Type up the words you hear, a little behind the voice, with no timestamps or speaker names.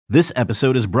This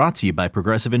episode is brought to you by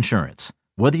Progressive Insurance.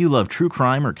 Whether you love true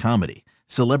crime or comedy,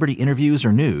 celebrity interviews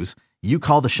or news, you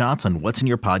call the shots on what's in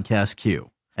your podcast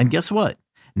queue. And guess what?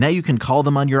 Now you can call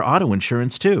them on your auto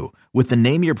insurance too with the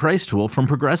Name Your Price tool from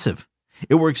Progressive.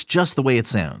 It works just the way it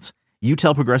sounds. You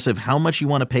tell Progressive how much you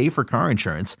want to pay for car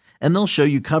insurance, and they'll show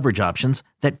you coverage options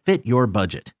that fit your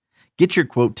budget. Get your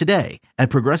quote today at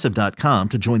Progressive.com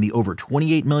to join the over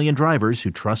 28 million drivers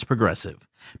who trust Progressive.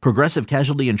 Progressive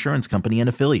Casualty Insurance Company and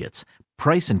Affiliates.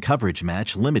 Price and coverage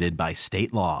match limited by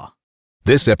state law.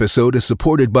 This episode is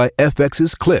supported by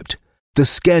FX's Clipped, the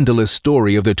scandalous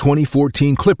story of the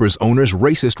 2014 Clippers owner's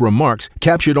racist remarks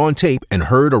captured on tape and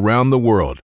heard around the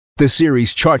world. The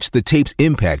series charts the tape's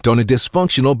impact on a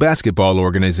dysfunctional basketball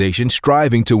organization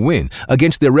striving to win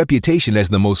against their reputation as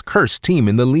the most cursed team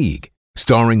in the league.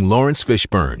 Starring Lawrence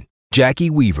Fishburne, Jackie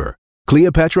Weaver,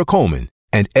 Cleopatra Coleman,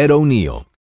 and Ed O'Neill.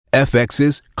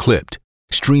 FX's Clipped,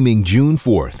 streaming June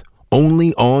 4th,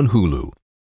 only on Hulu.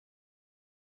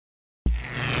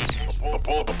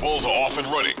 The Bulls are off and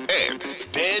running, and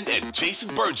Dan and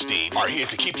Jason Bernstein are here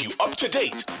to keep you up to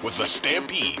date with the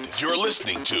Stampede. You're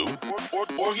listening to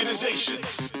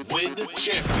Organizations Win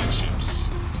Championships.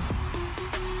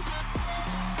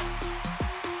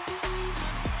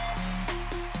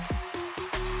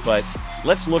 But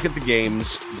let's look at the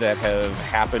games that have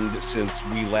happened since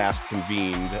we last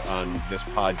convened on this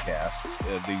podcast.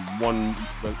 The one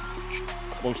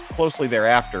most closely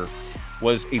thereafter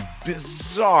was a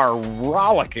bizarre,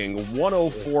 rollicking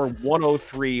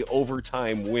 104-103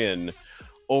 overtime win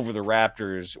over the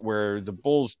Raptors, where the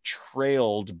Bulls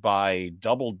trailed by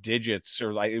double digits,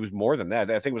 or like it was more than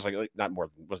that. I think it was like not more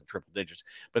than, it wasn't triple digits,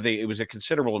 but it was a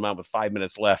considerable amount with 5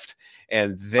 minutes left.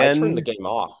 And then I turned the game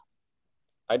off.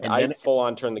 I full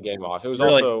on turned the game off. It was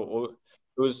really?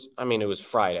 It was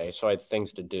Friday, so I had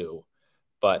things to do,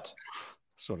 but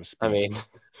so to speak. I mean,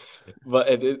 but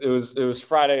it was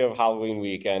Friday of Halloween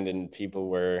weekend, and people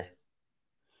were,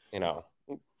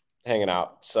 hanging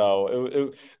out. So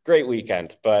it great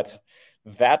weekend, but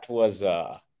that was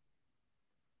I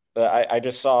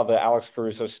just saw the Alex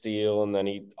Caruso steal, and then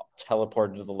he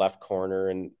teleported to the left corner,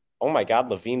 and oh my God,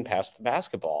 Levine passed the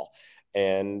basketball,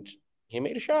 and he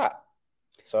made a shot.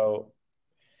 So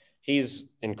he's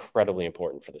incredibly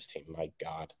important for this team. My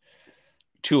God.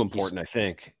 Too important, I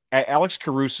think. Alex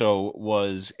Caruso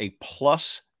was a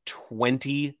plus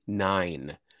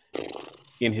 29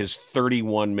 in his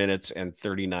 31 minutes and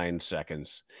 39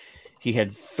 seconds. He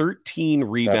had 13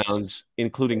 rebounds,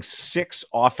 including 6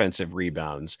 offensive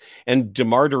rebounds. And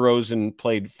DeMar DeRozan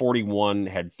played 41,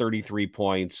 had 33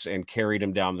 points, and carried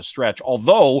him down the stretch.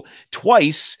 Although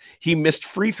twice he missed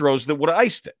free throws that would have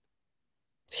iced it.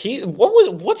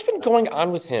 What's been going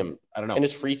on with him? I don't know. In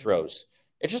his free throws,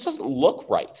 it just doesn't look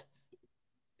right.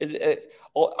 I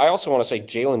also want to say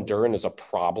Jalen Duren is a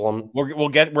problem.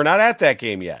 We're not at that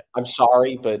game yet. I'm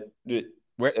sorry, but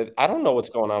I don't know what's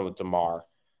going on with DeMar.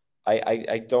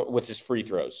 I don't with his free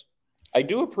throws. I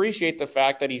do appreciate the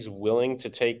fact that he's willing to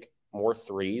take more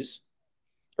threes,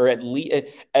 or at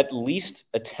least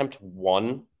attempt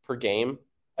one per game.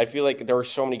 I feel like there were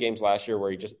so many games last year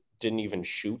where he just didn't even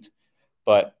shoot.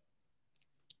 But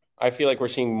I feel like we're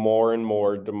seeing more and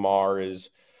more DeMar is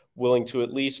willing to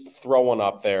at least throw one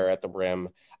up there at the rim.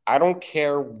 I don't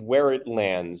care where it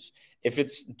lands. If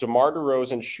it's DeMar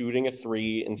DeRozan shooting a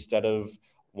three instead of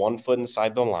 1 foot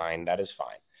inside the line, that is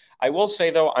fine. I will say,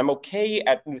 though, I'm okay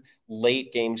at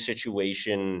late game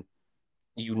situation.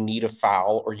 You need a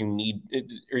foul or you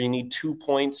need 2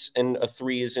 points and a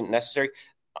three isn't necessary.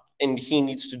 And he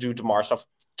needs to do DeMar stuff.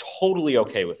 Totally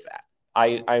okay with that.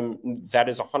 That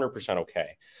is 100%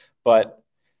 okay, but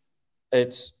I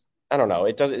don't know.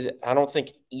 I don't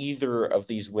think either of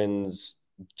these wins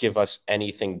give us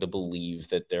anything to believe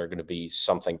that they're going to be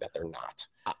something that they're not.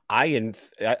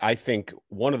 I think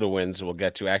one of the wins we'll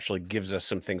get to actually gives us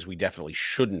some things we definitely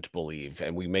shouldn't believe,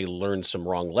 and we may learn some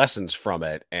wrong lessons from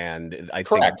it. And I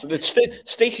correct.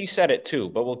 Stacey said it too,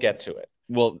 but we'll get to it.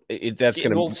 Well,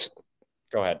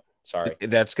 go ahead. Sorry.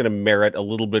 That's going to merit a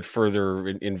little bit further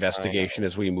investigation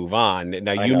as we move on.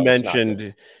 Now, you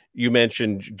mentioned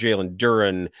Jalen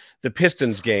Duren. The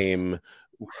Pistons game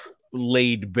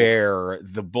laid bare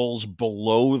the Bulls'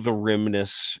 below the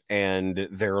rimness and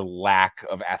their lack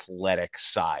of athletic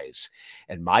size.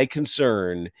 And my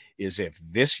concern is if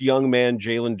this young man,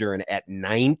 Jalen Duren, at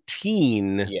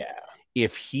 19,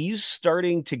 if he's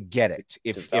starting to get it,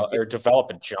 or develop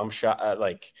a jump shot,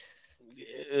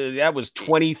 that was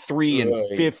 23 and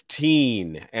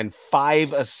 15 and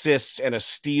 5 assists and a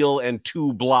steal and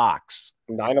 2 blocks.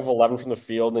 9 of 11 from the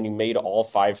field, and he made all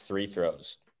 5 free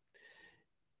throws.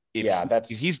 If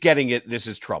he's getting it, this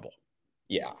is trouble.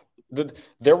 Yeah.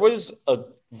 There was a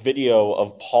video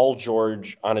of Paul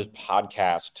George on his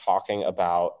podcast talking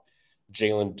about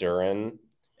Jalen Duren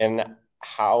and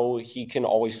how he can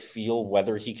always feel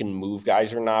whether he can move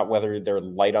guys or not, whether they're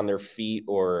light on their feet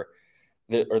or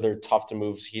they're tough to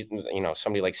move. He's,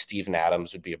 somebody like Steven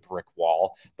Adams would be a brick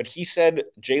wall. But he said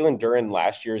Jalen Duren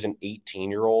last year is an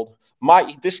 18-year-old.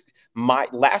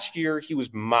 Last year he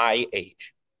was my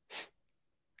age.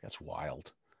 That's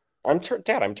wild.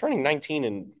 Dad, I'm turning 19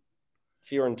 in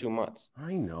fewer than 2 months.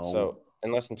 I know. So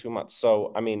in less than 2 months.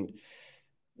 So I mean,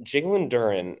 Jalen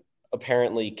Duren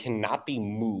apparently cannot be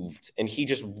moved, and he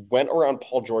just went around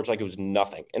Paul George like it was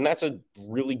nothing. And that's a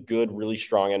really good, really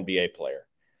strong NBA player.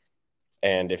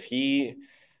 And if he,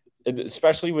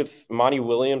 especially with Monty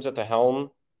Williams at the helm,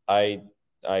 and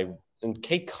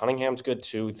Kate Cunningham's good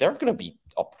too. They're going to be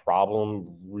a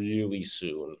problem really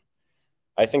soon.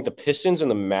 I think the Pistons and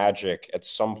the Magic at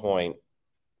some point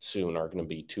soon are going to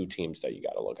be two teams that you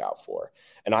got to look out for.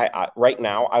 And I right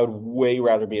now, I would way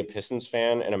rather be a Pistons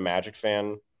fan and a Magic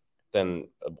fan than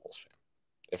a Bulls fan,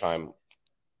 if I'm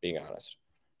being honest.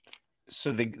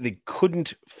 So they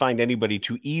couldn't find anybody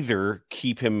to either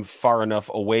keep him far enough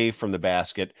away from the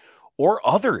basket or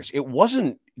others. It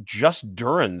wasn't just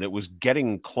Duren that was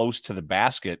getting close to the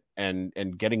basket and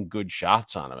getting good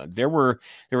shots on him. There were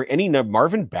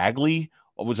Marvin Bagley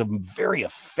was a very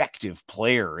effective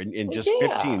player in just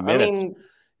 15 minutes. I mean,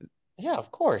 yeah, of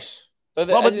course. But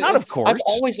not of course.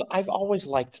 I've always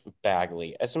liked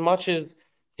Bagley as much as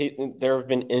there have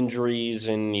been injuries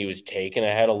and he was taken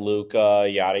ahead of Luka,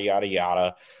 yada, yada,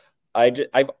 yada.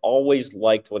 I've always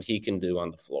liked what he can do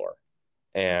on the floor.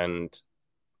 And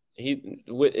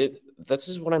this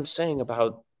is what I'm saying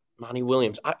about Monty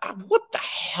Williams. What the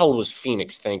hell was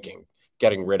Phoenix thinking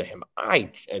getting rid of him?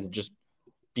 I am just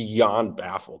beyond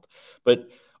baffled. But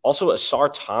also Asar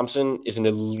Thompson is an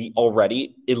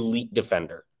elite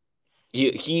defender.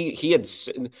 He had,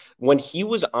 when he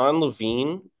was on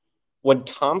LaVine, when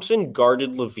Thompson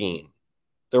guarded LaVine,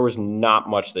 there was not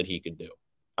much that he could do.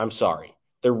 I'm sorry.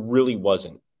 There really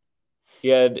wasn't. He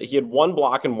had one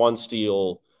block and one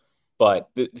steal, but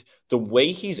the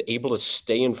way he's able to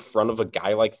stay in front of a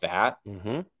guy like that,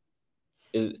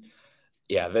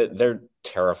 they're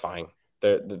terrifying.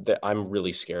 I'm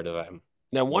really scared of them.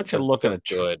 Now, I want you to look at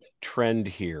a trend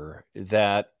here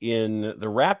that in the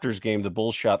Raptors game, the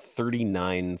Bulls shot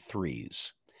 39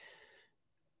 threes.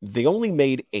 They only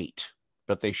made 8,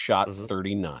 but they shot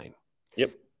 39.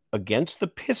 Yep. Against the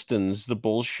Pistons, the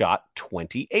Bulls shot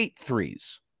 28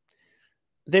 threes.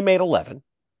 They made 11.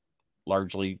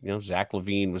 Largely, Zach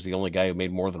LaVine was the only guy who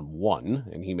made more than 1,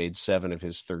 and he made 7 of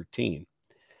his 13.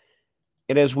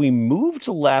 And as we move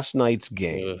to last night's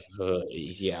game,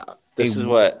 this is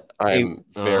what I'm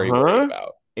very worried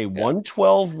about. A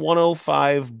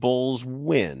 112-105 Bulls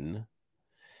win.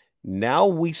 Now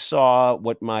we saw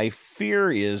what my fear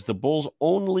is. The Bulls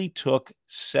only took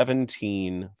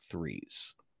 17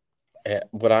 threes.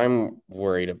 What I'm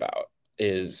worried about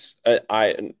is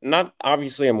I'm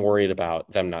worried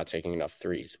about them not taking enough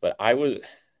threes, but I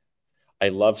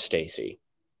love Stacey,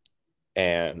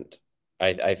 and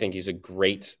I think he's a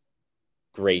great.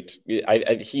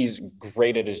 He's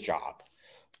great at his job,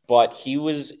 but he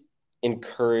was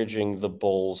encouraging the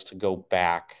Bulls to go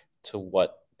back to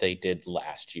what they did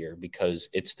last year because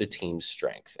it's the team's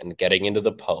strength and getting into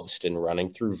the post and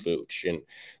running through Vooch and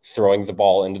throwing the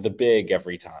ball into the big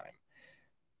every time.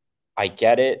 I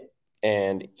get it.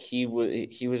 And he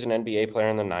was an NBA player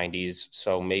in the 90s,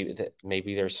 so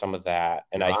maybe there's some of that.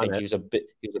 And I think he was a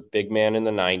big man in the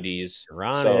 90s.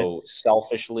 So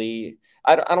selfishly,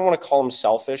 I don't want to call him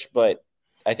selfish, but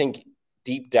I think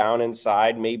deep down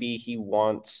inside, maybe he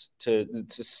wants to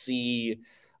see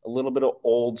a little bit of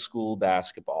old school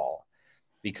basketball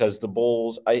because the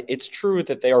Bulls. It's true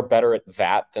that they are better at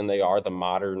that than they are the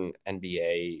modern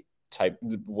NBA type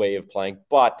way of playing,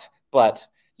 but.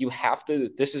 You have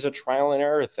to, this is a trial and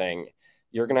error thing.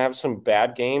 You're going to have some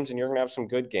bad games and you're going to have some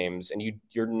good games. And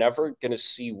you're never going to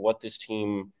see what this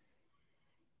team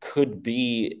could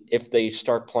be if they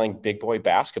start playing big boy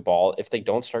basketball, if they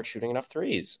don't start shooting enough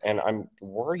threes. And I'm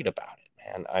worried about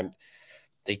it, man.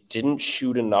 They didn't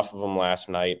shoot enough of them last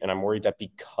night. And I'm worried that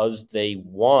because they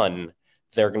won,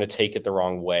 they're going to take it the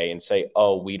wrong way and say,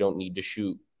 oh, we don't need to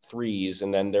shoot threes.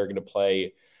 And then they're going to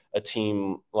play a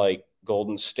team like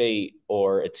Golden State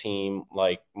or a team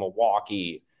like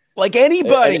Milwaukee, like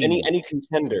anybody, any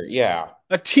contender,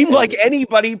 a team like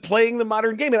anybody playing the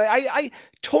modern game. And I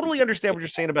totally understand what you're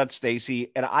saying about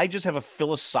Stacey, and I just have a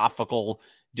philosophical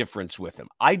difference with him.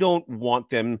 I don't want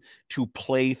them to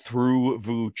play through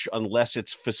Vooch unless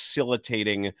it's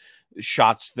facilitating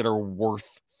shots that are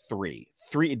worth 3.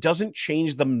 3. It doesn't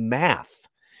change the math.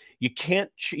 You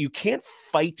can't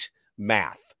fight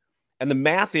math. And the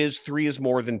math is 3 is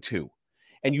more than 2.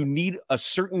 And you need a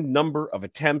certain number of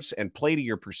attempts and play to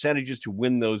your percentages to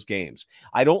win those games.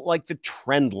 I don't like the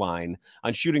trend line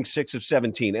on shooting 6 of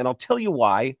 17. And I'll tell you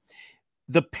why.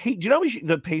 Do you know how many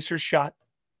the Pacers shot?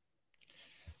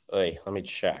 Hey, let me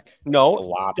check. No, a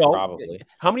lot, no. probably.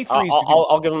 How many threes?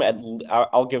 I'll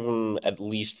give them at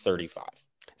least 35.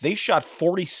 They shot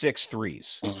 46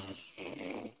 threes,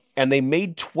 and they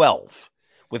made 12,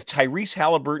 with Tyrese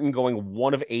Halliburton going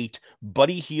 1 of 8,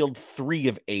 Buddy Hield 3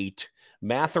 of 8,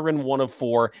 Mathurin 1 of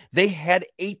 4. They had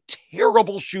a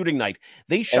terrible shooting night.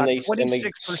 They shot 26%. And they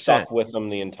stuck with them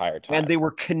the entire time, and they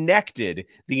were connected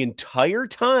the entire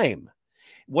time.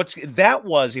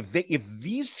 If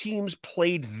these teams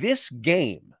played this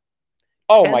game,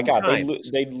 oh my God,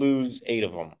 they'd lose 8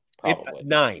 of them, probably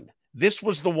 9. This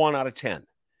was the 1 out of 10,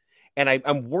 and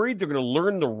I'm worried they're going to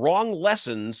learn the wrong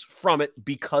lessons from it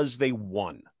because they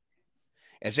won.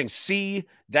 And saying, see,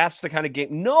 that's the kind of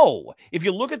game. No, if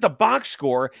you look at the box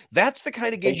score, that's the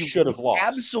kind of game you should have lost.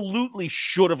 Absolutely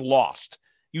should have lost.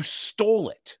 You stole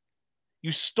it. You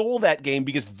stole that game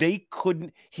because they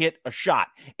couldn't hit a shot.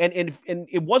 And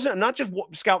it wasn't, I'm not just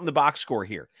scouting the box score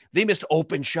here. They missed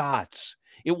open shots.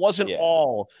 It wasn't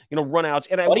all, runouts.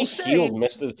 And Buddy Hield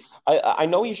missed it. I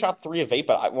know he shot 3 of 8,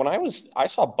 but I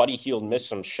saw Buddy Hield miss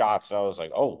some shots, and I was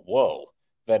like, oh, whoa.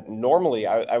 That normally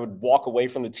I would walk away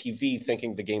from the TV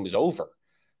thinking the game was over.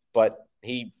 But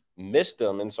he missed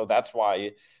them, and so that's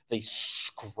why they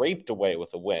scraped away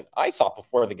with a win. I thought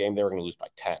before the game they were going to lose by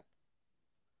 10.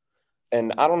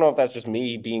 And I don't know if that's just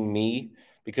me being me,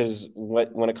 because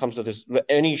when it comes to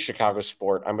any Chicago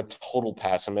sport, I'm a total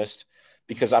pessimist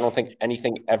because I don't think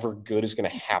anything ever good is going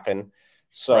to happen.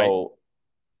 So, right.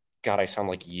 God, I sound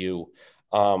like you.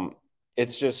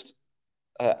 It's just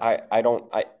I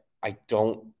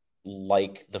don't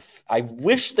like I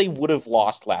wish they would have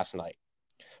lost last night.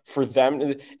 For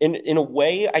them, in a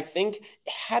way, I think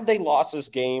had they lost this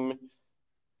game,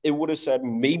 it would have said,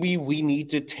 maybe we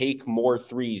need to take more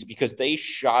threes because they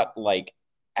shot like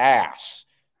ass.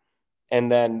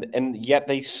 And yet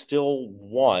they still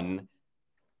won.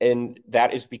 And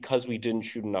that is because we didn't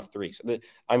shoot enough threes.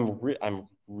 I'm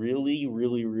really,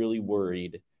 really, really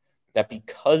worried that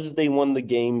because they won the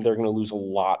game, they're going to lose a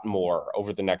lot more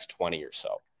over the next 20 or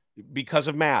so. Because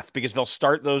of math, because they'll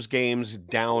start those games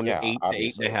down 8 to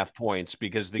 8.5 points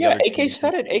because AK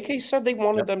said it. AK said they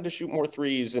wanted them to shoot more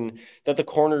threes and that the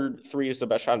corner 3 is the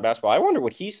best shot in basketball. I wonder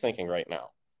what he's thinking right now.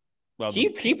 Well,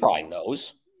 he probably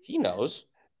knows. He knows.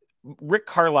 Rick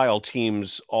Carlisle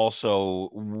teams also,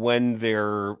 when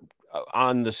they're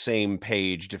on the same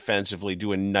page defensively,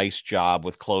 do a nice job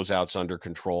with closeouts under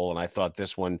control. And I thought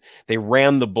this one, they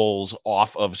ran the Bulls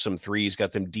off of some threes,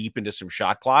 got them deep into some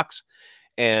shot clocks.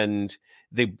 And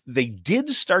they did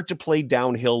start to play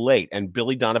downhill late, and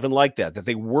Billy Donovan liked that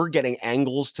they were getting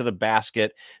angles to the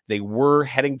basket. They were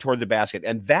heading toward the basket,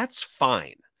 and that's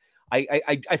fine.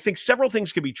 I think several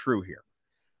things could be true here.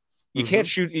 You can't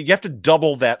shoot. You have to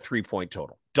double that 3-point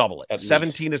total. Double it. At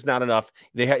 17 is not enough.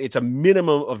 It's a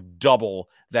minimum of double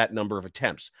that number of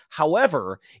attempts.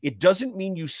 However, it doesn't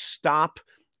mean you stop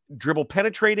dribble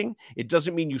penetrating. It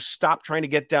doesn't mean you stop trying to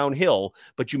get downhill,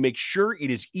 but you make sure it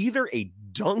is either a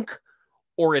dunk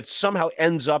or it somehow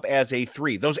ends up as a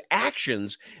 3. Those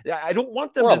actions, I don't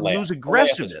want them to lose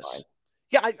aggressiveness.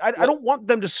 Yeah, I don't want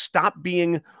them to stop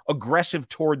being aggressive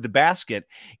toward the basket.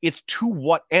 It's to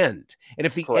what end? And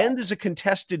if the end is a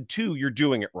contested 2, you're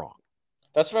doing it wrong.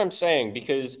 That's what I'm saying,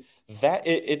 because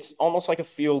it's almost like a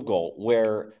field goal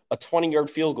where a 20-yard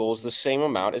field goal is the same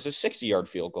amount as a 60-yard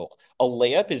field goal. A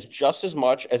layup is just as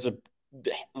much as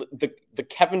the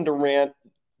Kevin Durant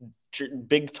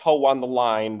big toe on the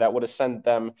line that would have sent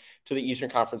them to the Eastern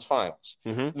Conference Finals.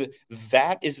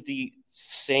 That is the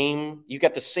same. You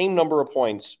get the same number of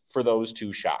points for those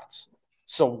 2 shots.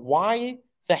 So why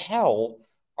the hell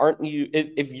aren't you?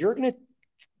 If you're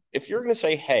gonna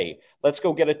say, hey, let's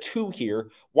go get a 2 here,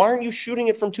 why aren't you shooting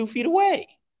it from 2 feet away?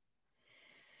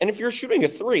 And if you're shooting a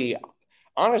 3,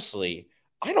 honestly,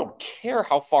 I don't care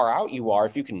how far out you are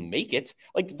if you can make it.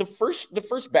 Like the first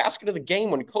basket of the game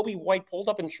when Kobe White pulled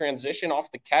up in transition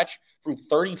off the catch from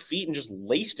 30 feet and just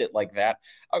laced it like that,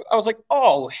 I was like,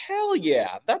 oh, hell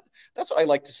yeah. That's what I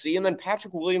like to see. And then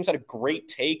Patrick Williams had a great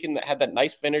take and had that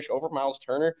nice finish over Miles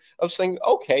Turner. I was saying,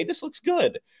 okay, this looks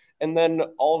good. And then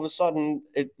all of a sudden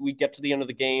we get to the end of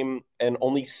the game and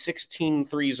only 16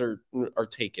 threes are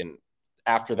taken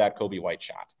after that Kobe White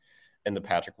shot and the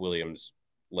Patrick Williams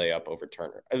layup over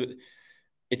Turner.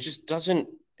 It just doesn't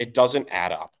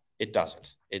add up. It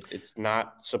doesn't. It's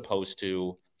not supposed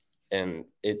to. and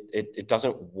it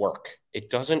doesn't work. It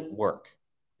doesn't work.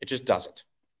 It just doesn't.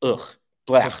 Ugh,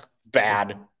 blech,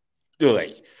 bad.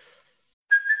 Ugh.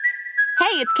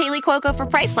 Hey, it's Kaylee Cuoco for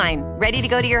Priceline. Ready to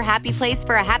go to your happy place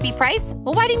for a happy price?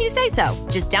 Well, why didn't you say so?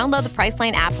 Just download the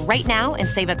Priceline app right now and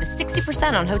save up to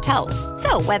 60% on hotels.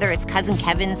 So whether it's Cousin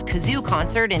Kevin's Kazoo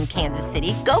Concert in Kansas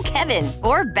City, go Kevin,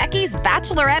 or Becky's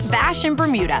Bachelorette Bash in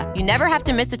Bermuda, you never have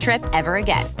to miss a trip ever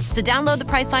again. So download the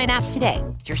Priceline app today.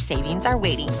 Your savings are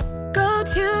waiting. Go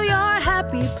to your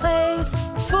happy place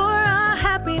for a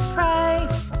happy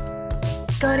price.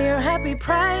 Go to your happy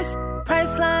price,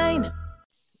 Priceline.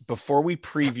 Before we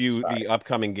preview the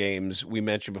upcoming games, we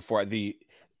mentioned before, the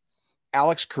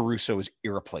Alex Caruso is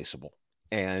irreplaceable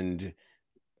and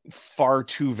far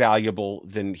too valuable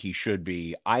than he should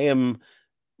be. I am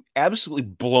absolutely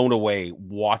blown away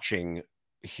watching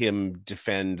him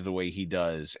defend the way he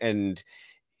does. And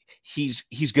he's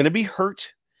going to be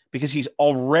hurt because he's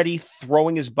already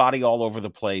throwing his body all over the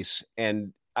place.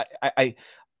 And I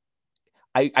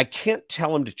can't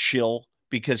tell him to chill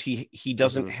because he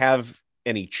doesn't have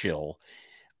any chill.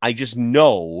 I just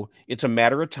know it's a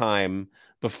matter of time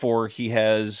before he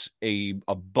has a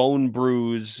bone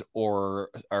bruise or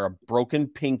a broken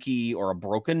pinky or a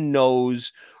broken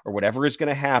nose or whatever is going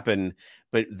to happen.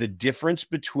 But the difference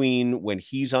between when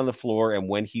he's on the floor and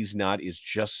when he's not is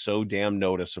just so damn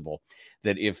noticeable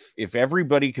that if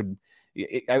everybody could,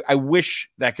 I wish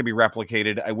that could be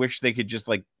replicated. I wish they could just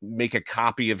like make a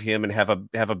copy of him and have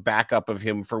a backup of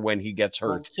him for when he gets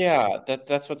hurt. Well, yeah,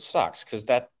 that's what sucks, because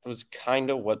that was kind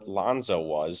of what Lonzo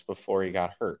was before he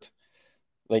got hurt.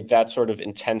 Like that sort of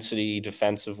intensity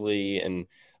defensively and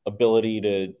ability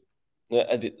to.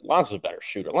 Lonzo's a better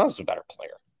shooter. Lonzo's a better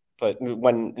player. But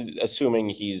when assuming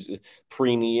he's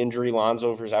pre-knee injury,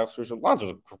 Lonzo's a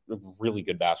really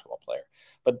good basketball player.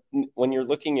 But when you're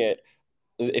looking at,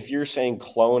 if you're saying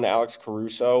clone Alex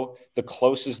Caruso, the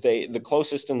closest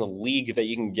in the league that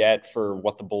you can get for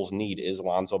what the Bulls need is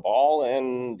Lonzo Ball,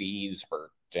 and he's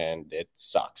hurt, and it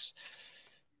sucks.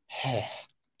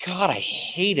 God, I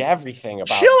hate everything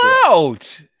about Chill this.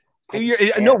 out.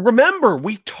 No, remember,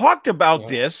 we talked about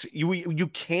this. You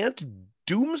can't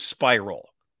doom spiral.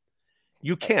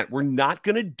 You can't. We're not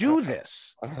going to do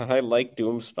this. I like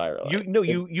doom spiraling.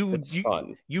 It's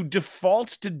fun. You default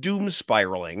to doom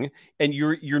spiraling, and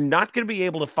you're not going to be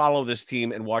able to follow this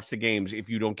team and watch the games if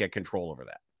you don't get control over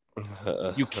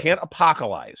that. You can't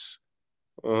apocalypse.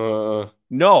 No.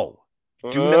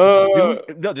 Do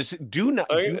not.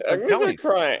 I'm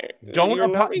crying. Don't. You're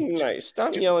not being nice.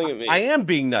 Stop yelling at me. I am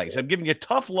being nice. I'm giving you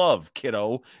tough love,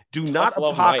 kiddo. Do not Tough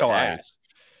love my apocalypse. ass.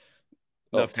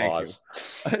 No, thank you.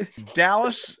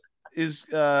 Dallas is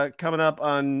coming up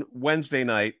on Wednesday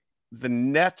night. The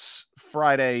Nets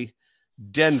Friday,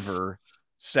 Denver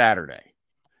Saturday.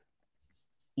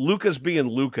 Luka's being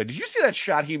Luka. Did you see that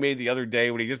shot he made the other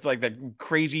day when he just like that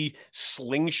crazy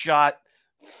slingshot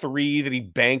three that he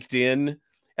banked in?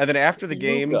 And then after the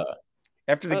game,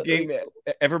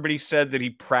 everybody said that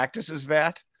he practices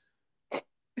that.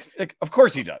 Like, of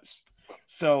course he does.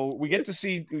 So we get to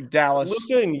see Dallas.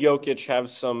 Luka and Jokic have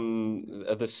some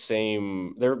of the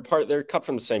same. They're cut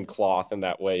from the same cloth in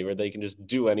that way, where they can just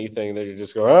do anything. They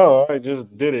just go, "Oh, I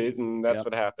just did it," and that's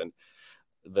what happened.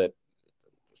 That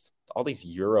all these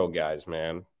Euro guys,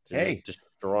 man, they're just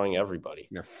destroying everybody.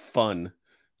 They're fun.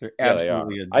 They're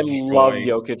absolutely. I love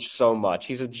Jokic so much.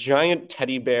 He's a giant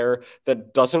teddy bear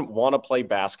that doesn't want to play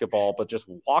basketball, but just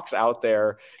walks out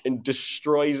there and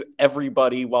destroys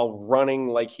everybody while running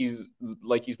like he's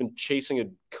been chasing a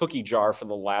cookie jar for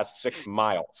the last 6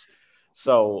 miles.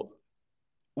 So,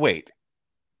 wait,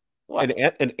 what?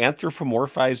 An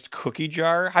anthropomorphized cookie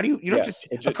jar? How do you? Yes,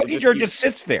 a cookie jar just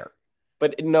sits there.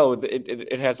 But no,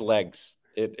 it has legs.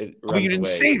 It but you didn't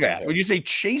say that. When you say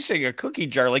chasing a cookie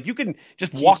jar, like you can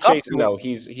just walk up. No,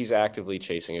 he's actively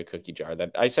chasing a cookie jar.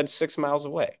 That I said 6 miles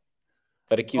away,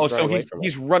 but it keeps.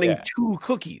 He's running to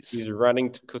cookies. He's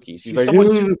running to cookies. He's like, I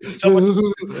want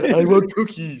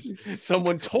cookies.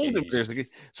 Someone told him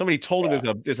somebody told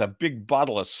him there's a big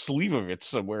bottle of Slivovitz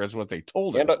somewhere is what they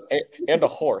told him. And a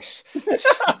horse.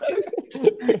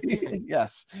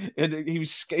 Yes. And he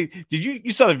was. Did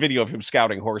you saw the video of him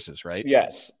scouting horses, right?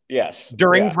 Yes.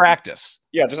 During practice.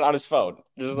 Yeah, just on his phone.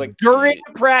 Just like during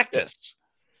practice.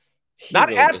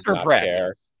 Not after practice.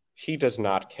 Care. He does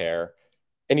not care.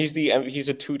 And he's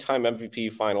a 2-time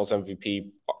MVP, Finals MVP,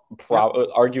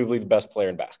 arguably the best player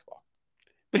in basketball.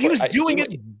 But he was doing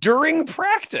it during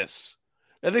practice.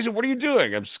 And they said, "What are you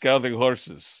doing?" "I'm scouting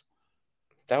horses."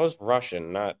 That was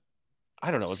Russian, not. I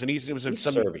don't know. It was some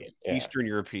Serbian, Eastern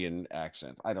European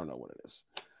accent. I don't know what it is.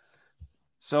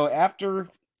 So after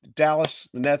Dallas,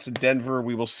 the Nets, and Denver,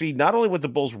 we will see not only what the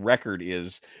Bulls' record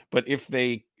is, but if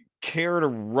they care to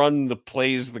run the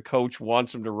plays the coach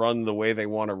wants them to run the way they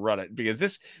want to run it, because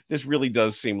this really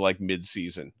does seem like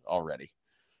mid-season already.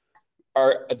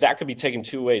 That could be taken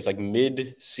two ways, like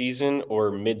mid-season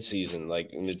or mid-season,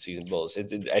 like mid-season Bulls.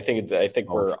 I think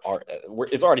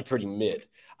it's already pretty mid.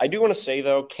 I do want to say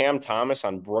though, Cam Thomas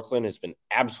on Brooklyn has been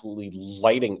absolutely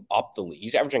lighting up the league.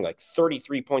 He's averaging like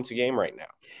 33 points a game right now.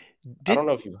 I don't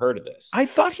know if you've heard of this. I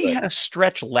thought he had a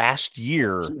stretch last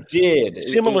year. He did.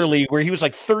 Similarly, where he was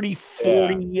like 30,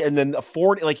 40, and then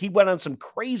 40. Like he went on some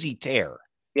crazy tear.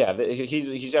 Yeah,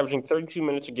 he's averaging 32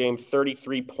 minutes a game,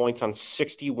 33 points on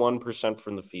 61%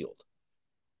 from the field,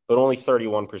 but only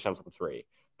 31% from three.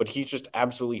 But he's just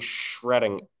absolutely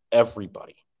shredding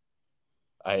everybody.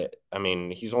 I mean,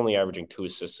 he's only averaging 2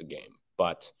 assists a game,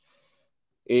 but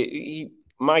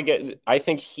I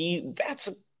think that's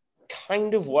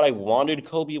kind of what I wanted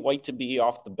Coby White to be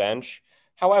off the bench.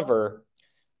 However,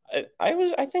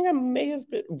 I think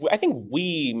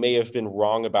we may have been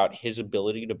wrong about his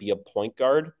ability to be a point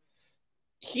guard.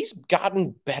 He's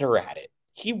gotten better at it.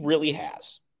 He really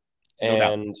has.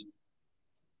 And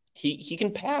he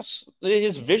can pass.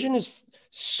 His vision has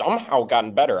somehow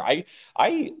gotten better. I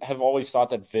have always thought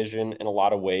that vision in a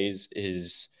lot of ways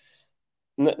is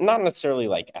not necessarily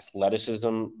like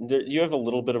athleticism. You have a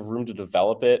little bit of room to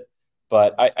develop it,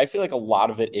 but I feel like a lot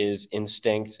of it is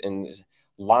instinct, and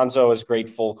Lonzo has great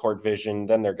full court vision.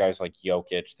 Then there are guys like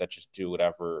Jokic that just do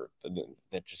whatever,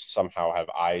 that just somehow have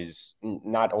eyes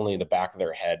not only in the back of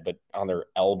their head but on their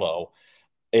elbow.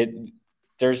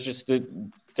 There's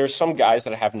some guys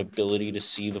that have an ability to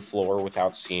see the floor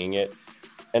without seeing it,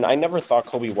 and I never thought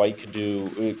Coby White could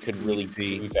really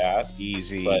do that.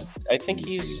 Easy, but I think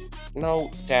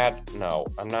no,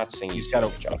 I'm not saying he's got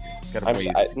to.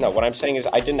 No, what I'm saying is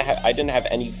I didn't have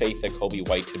any faith that Coby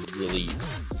White could really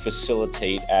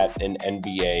facilitate at an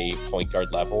NBA point guard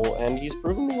level, and he's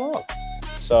proven me wrong.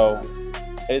 So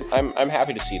I'm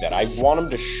happy to see that. I want him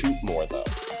to shoot more, though.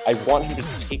 I want him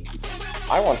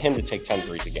to take 10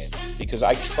 threes a game because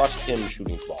I trust him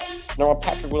shooting the ball. And I want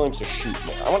Patrick Williams to shoot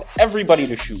more. I want everybody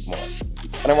to shoot more.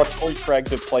 And I want Torrey Craig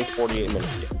to play 48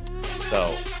 minutes a game.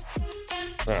 So,